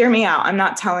 hear me out. I'm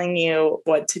not telling you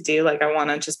what to do. Like, I want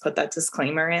to just put that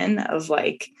disclaimer in of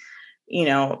like,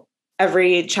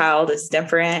 every child is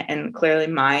different, and clearly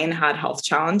mine had health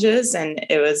challenges, and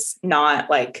it was not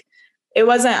like, it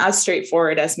wasn't as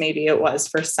straightforward as maybe it was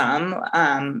for some,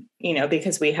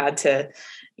 because we had to,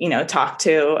 talk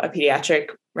to a pediatric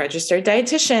registered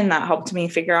dietitian that helped me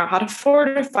figure out how to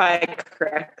fortify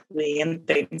correctly and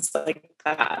things like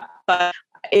that. But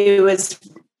it was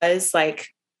like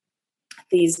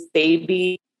these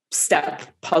baby step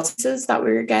puzzles that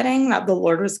we were getting, that the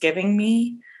Lord was giving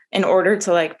me in order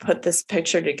to like put this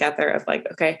picture together of like,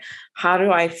 okay, how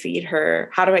do I feed her?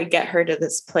 How do I get her to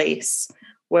this place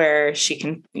where she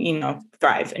can,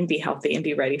 thrive and be healthy and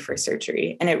be ready for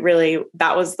surgery? And it really,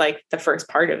 that was like the first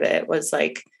part of it, was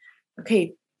like,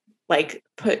 okay, like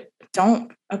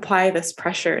don't apply this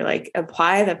pressure, like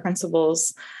apply the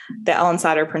principles, the Ellen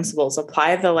Satter principles,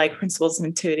 apply the like principles of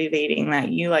intuitive eating that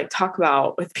you like talk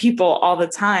about with people all the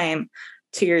time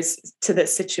to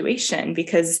this situation,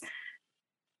 because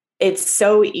it's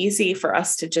so easy for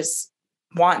us to just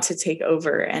want to take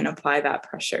over and apply that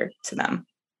pressure to them.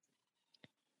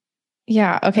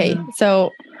 Yeah. Okay.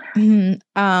 So,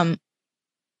 Nicole,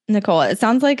 it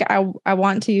sounds like I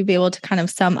want to be able to kind of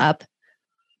sum up,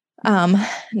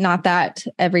 not that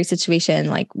every situation,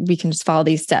 like we can just follow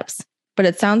these steps, but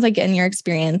it sounds like in your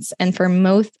experience and for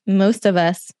most of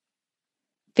us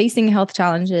facing health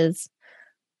challenges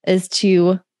is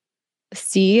to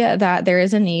see that there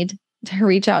is a need to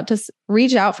reach out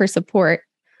for support.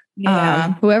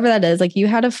 Whoever that is, like you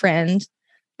had a friend,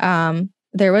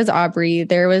 there was Aubrey,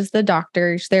 there was the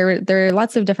doctors, there are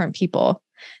lots of different people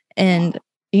and,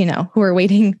 who are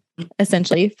waiting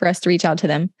essentially for us to reach out to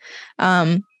them.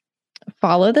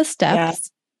 Follow the steps.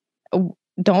 Yeah.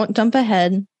 Don't jump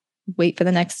ahead, wait for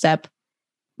the next step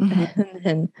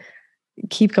and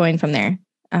keep going from there.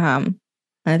 I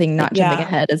think not jumping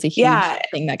ahead is a huge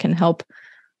thing that can help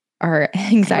our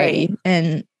anxiety. Right.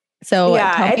 And so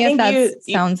tell me if that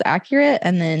sounds accurate.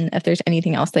 And then if there's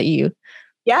anything else that you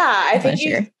I think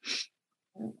share.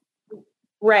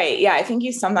 Right. Yeah. I think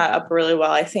you summed that up really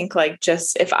well. I think like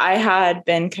just if I had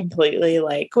been completely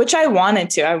like, which I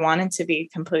wanted to be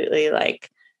completely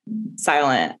like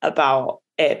silent about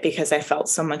it because I felt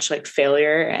so much like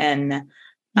failure and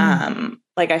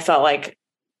like I felt like,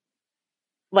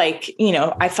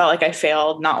 I felt like I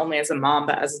failed not only as a mom,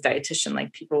 but as a dietitian.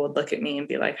 Like people would look at me and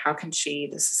be like, how can she,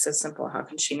 this is so simple. How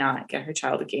can she not get her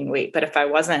child to gain weight? But if I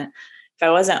wasn't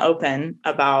open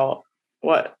about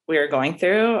what we were going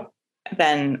through,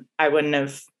 then I wouldn't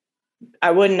have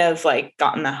like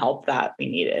gotten the help that we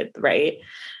needed. Right.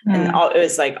 And it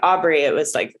was like Aubrey, it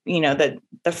was like, the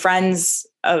friends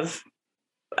of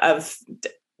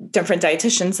different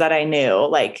dietitians that I knew,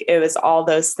 like it was all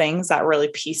those things that really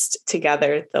pieced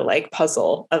together the like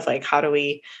puzzle of like, how do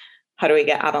we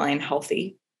get Adeline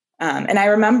healthy? And I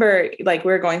remember like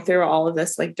we were going through all of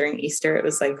this, like during Easter, it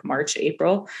was like March,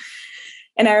 April.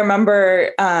 And I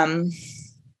remember,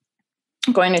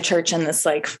 going to church and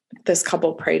this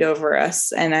couple prayed over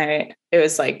us. And it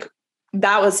was like,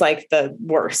 that was like the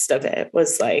worst of it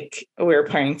was like, we were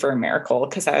praying for a miracle.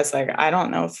 Cause I was like, I don't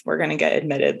know if we're going to get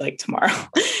admitted like tomorrow.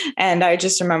 And I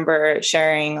just remember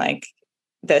sharing like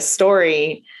this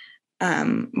story,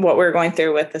 what we were going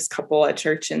through with this couple at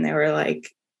church. And they were like,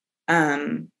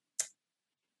 we're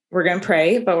going to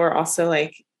pray, but we're also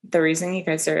like, the reason you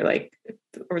guys are like,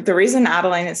 the reason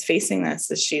Adeline is facing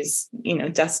this is she's,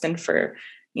 destined for,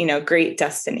 great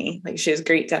destiny. Like she has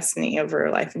great destiny over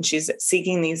her life. And she's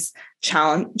seeking these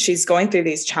she's going through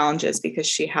these challenges because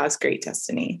she has great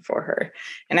destiny for her.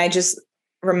 And I just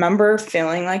remember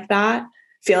feeling that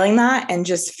and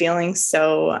just feeling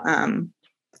so,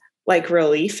 like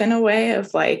relief in a way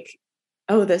of like,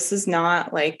 oh, this is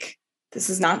not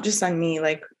just on me.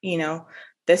 Like,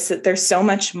 there's so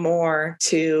much more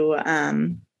to,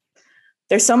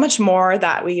 there's so much more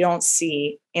that we don't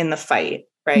see in the fight,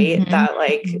 right? Mm-hmm. That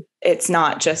like, it's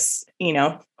not just,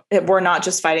 we're not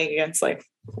just fighting against like,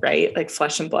 right. Like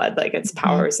flesh and blood, like it's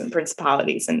powers and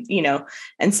principalities and,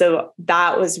 and so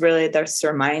that was really this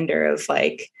reminder of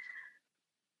like,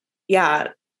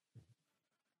 that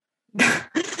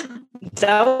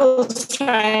was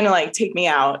trying to like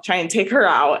try and take her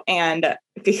out. And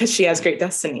because she has great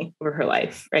destiny over her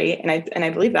life. Right. And I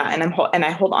believe that. And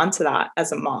I hold on to that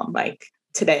as a mom, like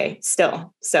today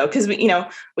still. So, cause we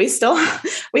still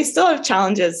have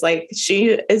challenges. Like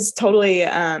she is totally,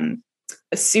 a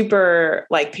super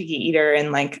like picky eater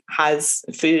and like has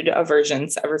food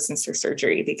aversions ever since her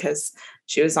surgery because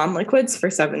she was on liquids for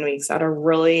 7 weeks at a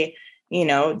really,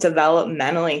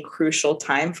 developmentally crucial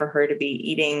time for her to be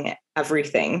eating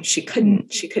everything. She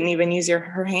couldn't even use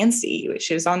her hands to eat.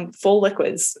 She was on full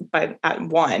liquids at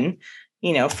 1,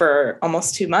 for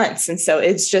almost 2 months. And so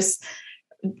it's just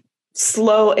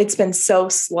slow. It's been so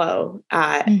slow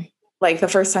at like the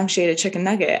first time she ate a chicken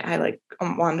nugget, I like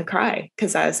wanted to cry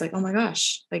because I was like, oh my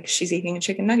gosh, like she's eating a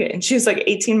chicken nugget and she was like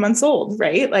 18 months old.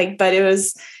 Right. Like, but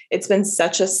it's been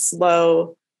such a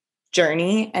slow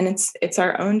journey and it's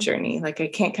our own journey. Like I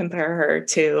can't compare her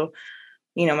to,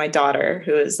 my daughter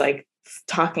who is like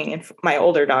talking and my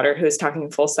older daughter who is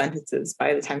talking full sentences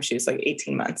by the time she was like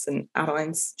 18 months and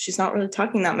Adeline's, she's not really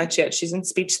talking that much yet. She's in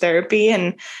speech therapy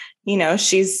and,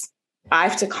 I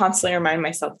have to constantly remind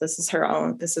myself, this is her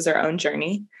own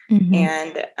journey. Mm-hmm.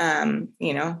 And,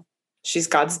 she's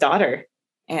God's daughter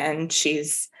and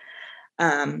she's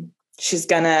gonna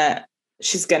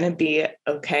be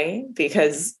okay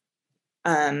because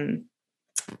I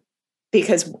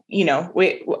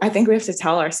think we have to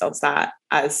tell ourselves that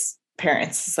as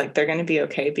parents, it's like, they're going to be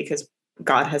okay because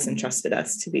God has entrusted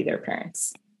us to be their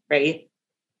parents. Right.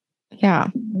 Yeah,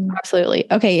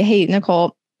 absolutely. Okay. Hey,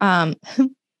 Nicole,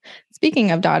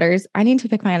 speaking of daughters, I need to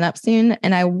pick mine up soon.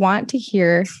 And I want to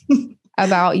hear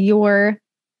about your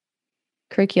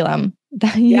curriculum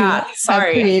that you have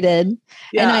created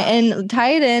and tie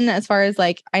it in as far as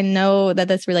like, I know that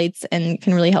this relates and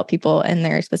can really help people in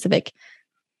their specific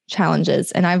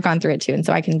challenges. And I've gone through it too. And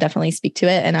so I can definitely speak to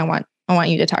it. And I want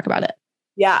you to talk about it.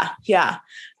 Yeah.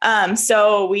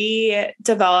 So we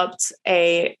developed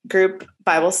a group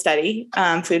Bible study,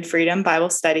 Food Freedom Bible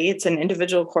Study. It's an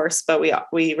individual course, but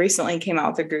we recently came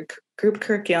out with a group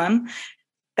curriculum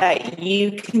that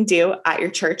you can do at your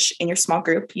church in your small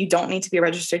group. You don't need to be a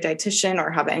registered dietitian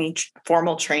or have any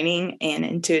formal training in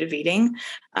intuitive eating.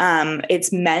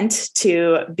 It's meant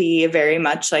to be very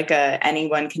much like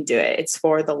anyone can do it. It's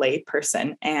for the lay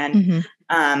person. And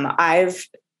I've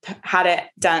had it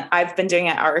done. I've been doing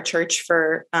it at our church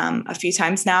for a few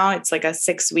times now. It's like a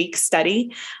 6-week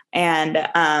study, and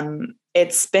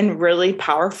it's been really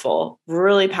powerful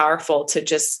to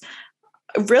just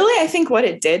really, I think what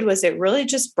it did was it really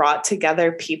just brought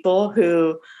together people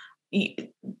had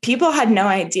no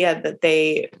idea that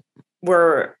they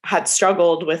had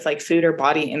struggled with like food or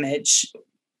body image.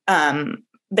 I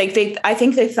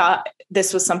think they thought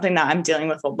this was something that I'm dealing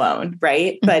with alone.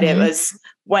 Right. But it was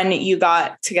when you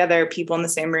got together people in the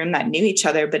same room that knew each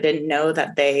other, but didn't know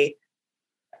that they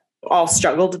all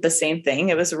struggled with the same thing.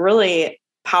 It was a really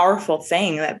powerful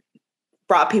thing that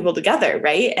brought people together.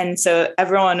 Right. And so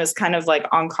everyone was kind of like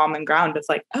on common ground of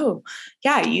like, oh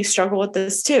yeah, you struggle with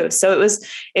this too. So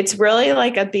it's really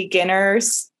like a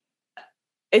beginner's,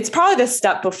 it's probably the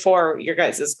step before your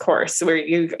guys' course where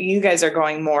you guys are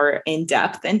going more in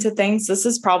depth into things. This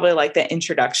is probably like the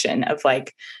introduction of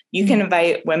like, you can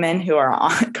invite women who are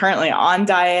currently on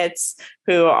diets,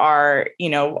 who are,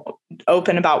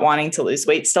 open about wanting to lose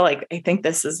weight still. Like, I think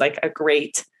this is like a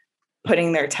great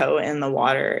putting their toe in the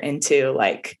water into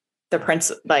like the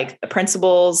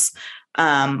principles,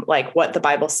 like what the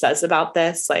Bible says about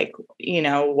this, like,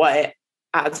 what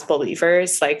as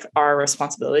believers, like our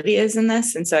responsibility is in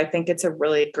this. And so I think it's a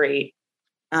really great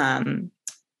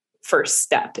first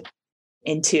step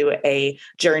into a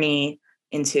journey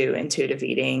into intuitive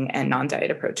eating and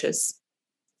non-diet approaches.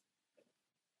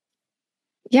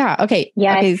 Yeah. Okay.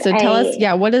 Yes, okay. So tell us,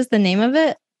 what is the name of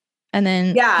it? And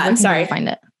then I'm sorry. Find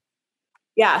it.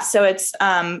 Yeah. So it's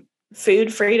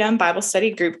Food Freedom Bible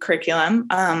Study Group Curriculum.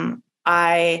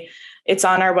 It's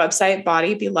on our website,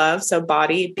 Body Beloved. So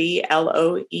Body,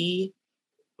 BLOVED,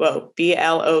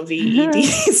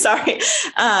 sorry,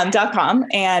 .com.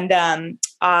 And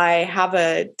I have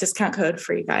a discount code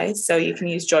for you guys. So you can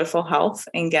use Joyful Health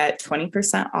and get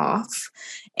 20% off.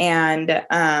 And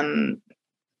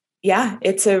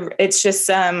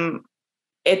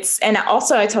and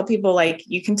also I tell people like,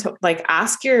 you can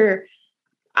ask your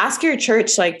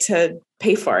church, like to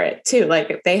pay for it too.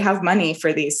 Like if they have money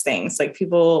for these things, like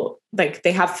people, like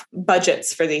they have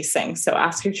budgets for these things. So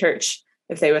ask your church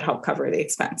if they would help cover the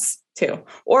expense too,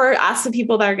 or ask the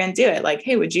people that are going to do it. Like,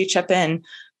 hey, would you chip in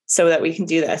so that we can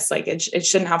do this? Like it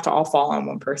shouldn't have to all fall on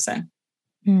one person.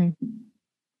 Mm.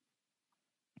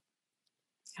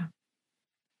 Yeah.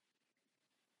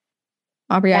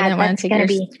 Aubrey, I didn't want to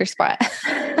take your spot.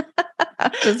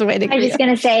 Just waiting. I was just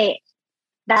going to say,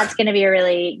 that's going to be a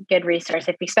really good resource,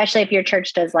 especially if your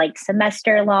church does like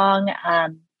semester long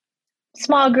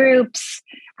small groups.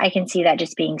 I can see that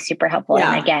just being super helpful.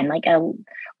 Yeah. And again, like a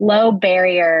low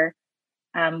barrier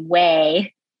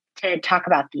way to talk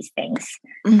about these things.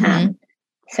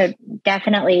 So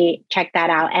definitely check that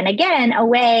out. And again, a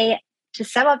way to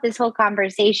sum up this whole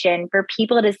conversation for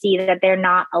people to see that they're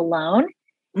not alone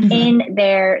in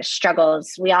their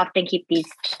struggles. We often keep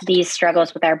these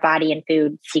struggles with our body and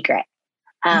food secret.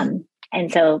 And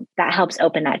so that helps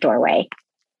open that doorway.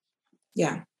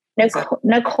 Yeah.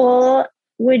 Nicole,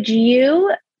 would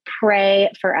you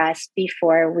pray for us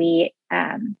before we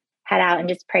head out, and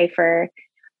just pray for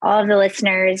all of the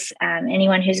listeners,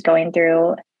 anyone who's going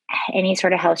through any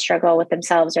sort of health struggle with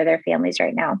themselves or their families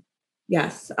right now?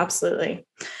 Yes, absolutely.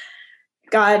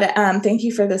 God, thank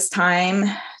you for this time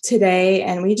today.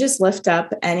 And we just lift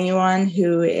up anyone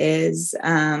who is,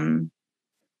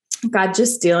 God,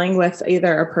 just dealing with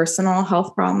either a personal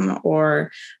health problem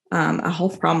or a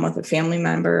health problem with a family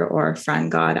member or a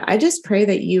friend. God, I just pray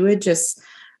that you would just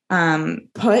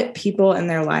put people in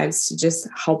their lives to just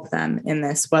help them in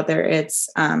this, whether it's,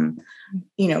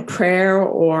 prayer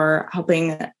or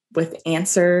helping with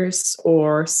answers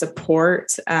or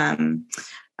support. I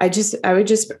would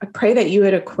just pray that you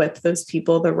would equip those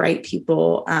people, the right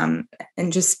people, and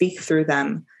just speak through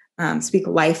them. Speak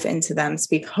life into them,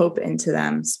 speak hope into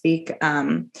them, speak,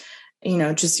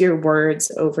 just your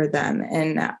words over them.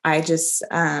 And I just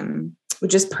would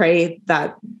just pray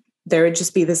that there would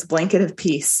just be this blanket of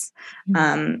peace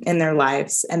in their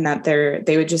lives, and that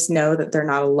they would just know that they're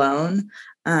not alone,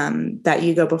 that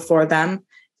you go before them,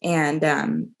 and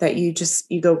that you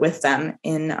go with them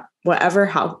in whatever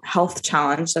health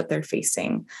challenge that they're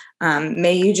facing.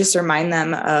 May you just remind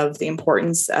them of the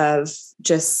importance of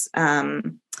just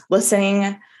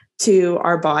listening to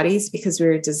our bodies, because we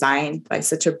were designed by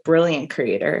such a brilliant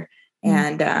creator,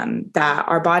 and that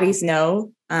our bodies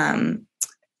know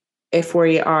if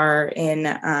we are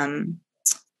in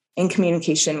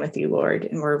communication with you, Lord,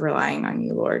 and we're relying on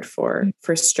you, Lord, for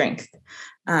strength.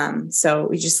 So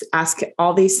we just ask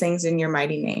all these things in your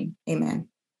mighty name. Amen.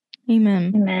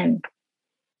 Amen. Amen.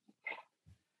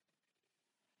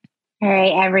 All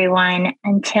right, everyone.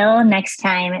 Until next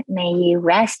time, may you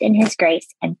rest in his grace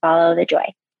and follow the joy.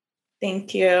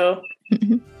 Thank you.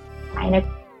 Bye.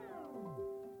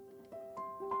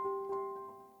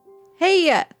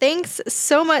 Hey, thanks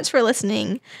so much for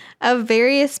listening. A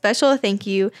very special thank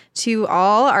you to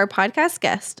all our podcast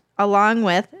guests, along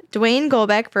with Dwayne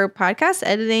Golbeck for podcast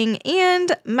editing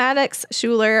and Maddox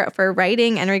Schuler for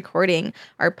writing and recording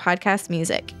our podcast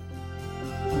music.